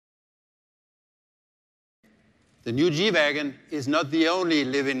The new G-Wagon is not the only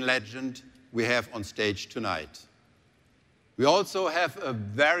living legend we have on stage tonight. We also have a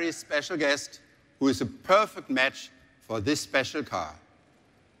very special guest who is a perfect match for this special car.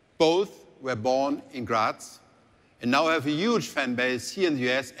 Both were born in Graz and now have a huge fan base here in the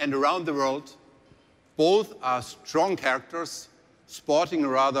US and around the world. Both are strong characters, sporting a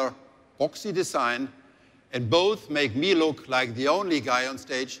rather boxy design, and both make me look like the only guy on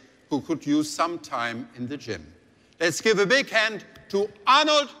stage who could use some time in the gym. Let's give a big hand to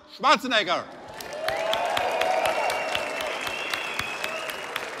Arnold Schwarzenegger.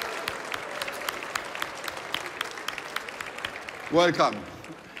 Welcome.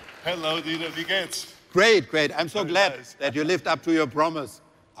 Hello, Dieter, wie geht's? Great, great. I'm so glad nice. that you lived up to your promise.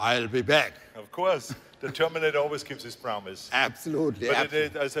 I'll be back. Of course. The Terminator always keeps his promise. Absolutely. But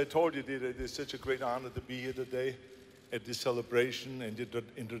absolutely. as I told you, Dieter, it is such a great honor to be here today at this celebration and the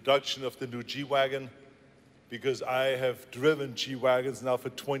introduction of the new G-Wagon, because I have driven G-Wagons now for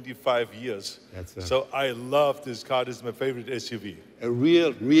 25 years. So I love this car. This is my favorite SUV. A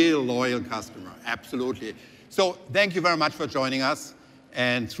real loyal customer. Absolutely. So thank you very much for joining us.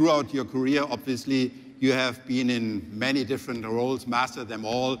 And throughout your career, obviously, you have been in many different roles, mastered them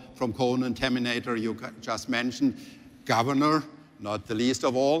all, from Conan, Terminator, you just mentioned, governor, not the least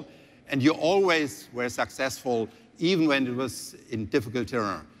of all. And you always were successful, even when it was in difficult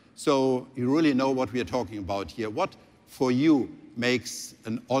terrain. So you really know what we are talking about here. What, for you, makes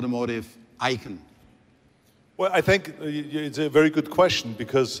an automotive icon? Well, I think it's a very good question,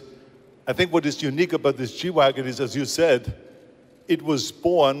 because I think what is unique about this G-Wagon is, as you said, it was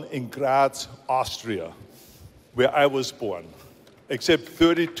born in Graz, Austria, where I was born, except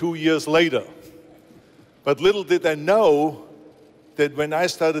 32 years later. But little did I know that when I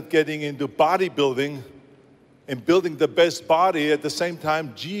started getting into bodybuilding and building the best body, at the same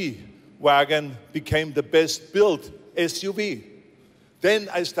time, G-Wagon became the best built SUV. Then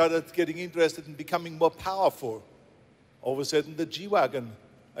I started getting interested in becoming more powerful. All of a sudden, the G-Wagon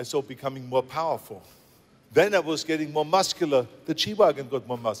I saw becoming more powerful. Then I was getting more muscular. The G-Wagon got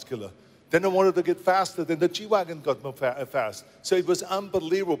more muscular. Then I wanted to get faster. Then the G-Wagon got more fast. So it was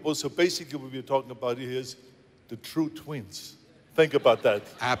unbelievable. So basically what we're talking about here is the true twins. Think about that.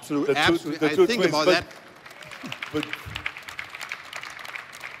 Absolutely. Absolutely. I think about that. But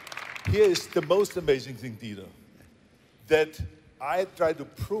here is the most amazing thing, Dieter, that I try to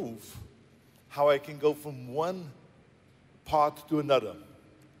prove how I can go from one part to another.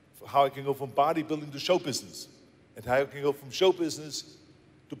 How I can go from bodybuilding to show business, and how I can go from show business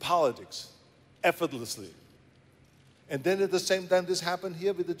to politics, effortlessly. And then at the same time, this happened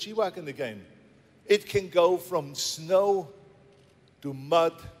here with the G-Wagon again. It can go from snow to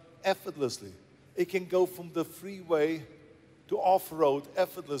mud effortlessly. It can go from the freeway to off-road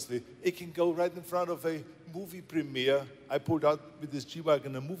effortlessly. It can go right in front of a movie premiere. I pulled out with this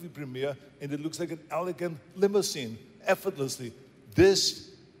G-Wagon a movie premiere, and it looks like an elegant limousine effortlessly. This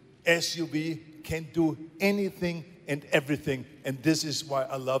SUV can do anything and everything, and this is why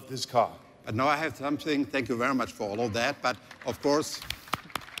I love this car. But now I have something, thank you very much for all of that, but of course,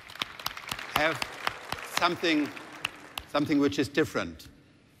 I have something which is different.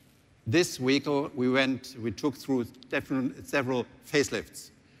 This vehicle, we took through several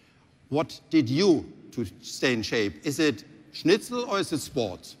facelifts. What did you to stay in shape? Is it schnitzel or is it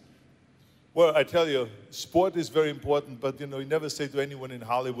sport? Well, I tell you, sport is very important, but you never say to anyone in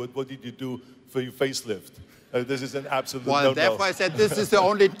Hollywood, what did you do for your facelift? This is an absolute no-no. Well, therefore I said this is the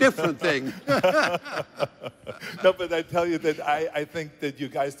only different thing. No, but I tell you that I think that you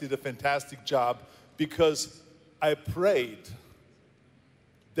guys did a fantastic job, because I prayed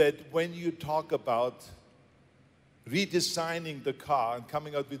that when you talk about redesigning the car and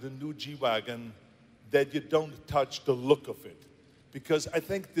coming out with a new G-Wagon, that you don't touch the look of it. Because I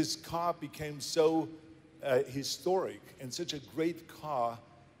think this car became so historic and such a great car,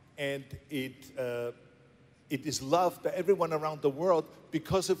 and it is loved by everyone around the world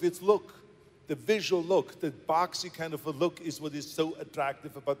because of its look. The visual look, the boxy kind of a look is what is so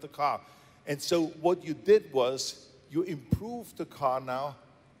attractive about the car. And so what you did was you improved the car now,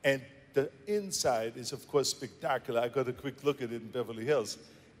 and the inside is of course spectacular. I got a quick look at it in Beverly Hills.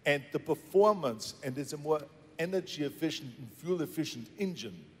 And the performance, and it's a more energy efficient and fuel efficient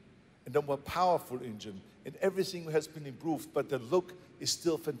engine, and a more powerful engine, and everything has been improved, but the look is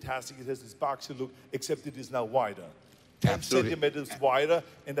still fantastic. It has this boxy look, except it is now wider. 10 centimeters wider,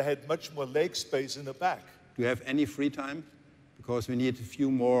 and I had much more leg space in the back. Do you have any free time? Because we need a few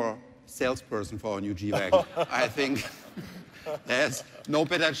more salesperson for our new G-Wagon. I think there's no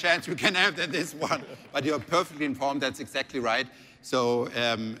better chance we can have than this one. But you're perfectly informed, that's exactly right. So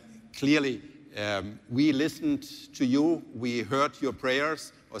clearly, We listened to you, we heard your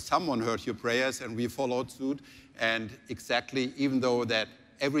prayers, or someone heard your prayers, and we followed suit. And exactly, even though that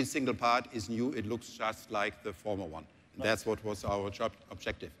every single part is new, it looks just like the former one. And that's what was our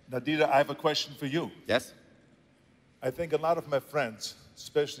objective. Now, Dieter, I have a question for you. Yes? I think a lot of my friends,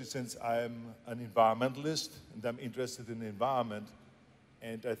 especially since I'm an environmentalist and I'm interested in the environment,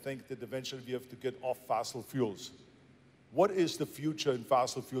 and I think that eventually we have to get off fossil fuels. What is the future in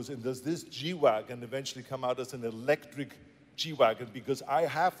fossil fuels, and does this G-Wagon eventually come out as an electric G-Wagon? Because I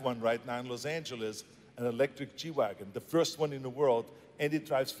have one right now in Los Angeles, an electric G-Wagon, the first one in the world, and it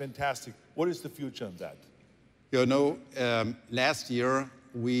drives fantastic. What is the future on that? You know, last year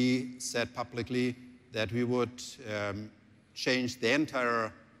we said publicly that we would change the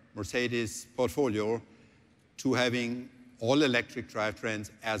entire Mercedes portfolio to having all-electric drivetrains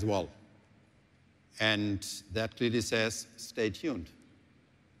as well. And that clearly says, stay tuned.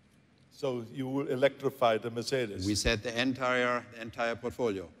 So you will electrify the Mercedes? We said the entire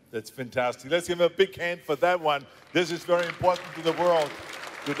portfolio. That's fantastic. Let's give him a big hand for that one. This is very important to the world,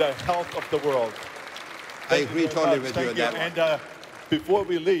 to the health of the world. I agree totally with you on that one. And before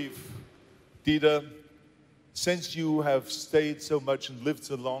we leave, Dieter, since you have stayed so much and lived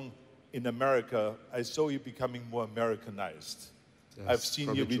so long in America, I saw you becoming more Americanized. I've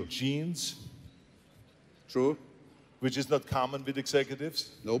seen you with jeans. True. Which is not common with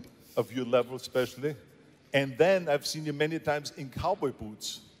executives. Nope. Of your level especially. And then I've seen you many times in cowboy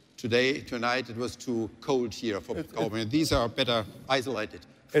boots. Tonight it was too cold here for cowboy. These are better isolated.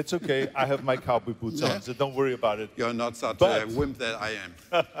 It's okay, I have my cowboy boots on, so don't worry about it. You're not such a wimp that I am.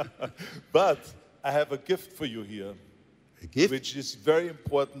 But I have a gift for you here. A gift? Which is very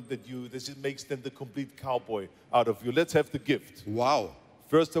important that this makes then the complete cowboy out of you. Let's have the gift. Wow.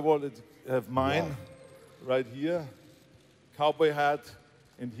 First of all, let's have mine. Wow. Right here, cowboy hat,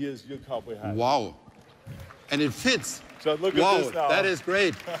 and here's your cowboy hat. Wow. And it fits. So look at this now. That is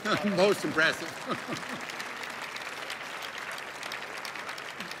great. Most impressive.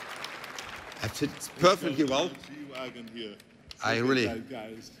 That fits perfectly well. I really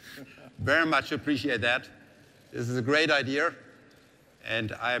very much appreciate that. This is a great idea.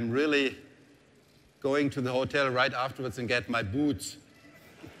 And I'm really going to the hotel right afterwards and get my boots.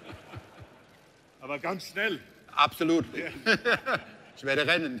 Aber ganz schnell. Absolutely. Ich werde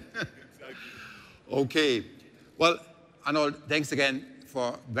rennen. Okay. Well, Arnold, thanks again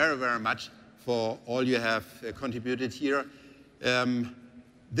for very, very much for all you have contributed here.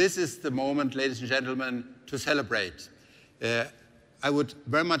 This is the moment, ladies and gentlemen, to celebrate. I would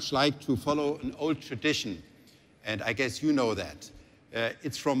very much like to follow an old tradition, and I guess you know that.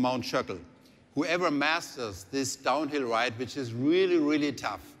 It's from Mount Schöckl. Whoever masters this downhill ride, which is really, really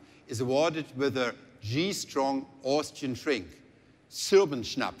tough, is awarded with a G-strong Austrian drink,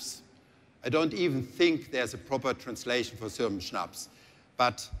 Sirbenschnaps. I don't even think there's a proper translation for Sirbenschnaps.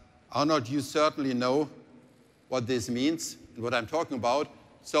 But Arnold, you certainly know what this means and what I'm talking about.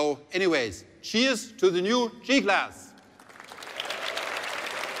 So anyways, cheers to the new Gclass.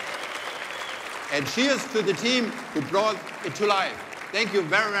 And cheers to the team who brought it to life. Thank you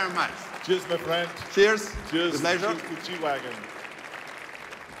very, very much. Cheers, my friend. Cheers. Cheers. With pleasure. Cheers to G-Wagon.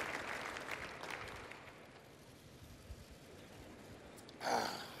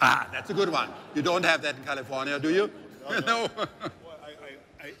 Ah, that's a good one. You don't have that in California, do you? No. Well,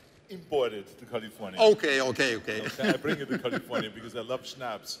 I imported to California. Okay. I bring it to California because I love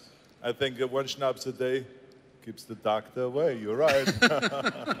schnapps. I think that one schnapps a day keeps the doctor away. You're right.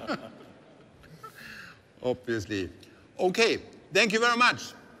 Obviously. Okay, thank you very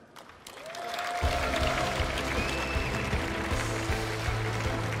much.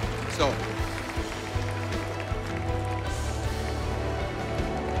 So.